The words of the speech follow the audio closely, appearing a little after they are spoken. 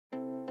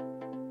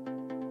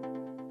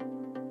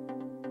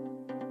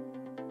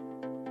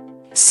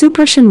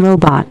Supershin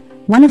Robot,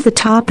 one of the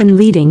top and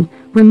leading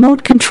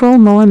remote control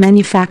mower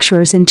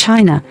manufacturers in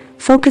China,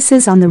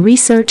 focuses on the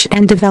research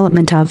and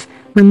development of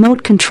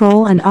remote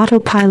control and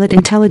autopilot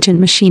intelligent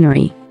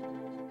machinery.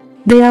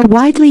 They are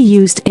widely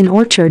used in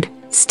orchard,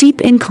 steep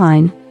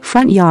incline,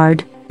 front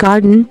yard,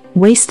 garden,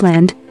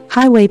 wasteland,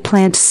 highway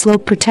plant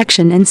slope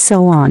protection and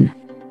so on.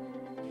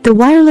 The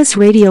wireless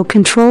radio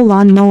control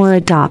lawn mower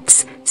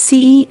adopts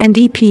CE and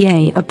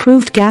EPA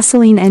approved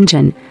gasoline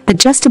engine,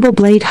 adjustable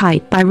blade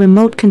height by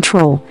remote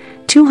control,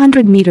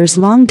 200 meters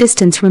long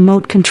distance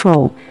remote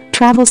control,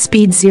 travel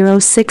speed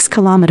 0.6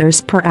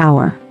 kilometers per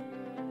hour.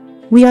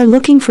 We are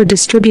looking for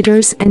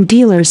distributors and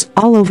dealers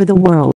all over the world.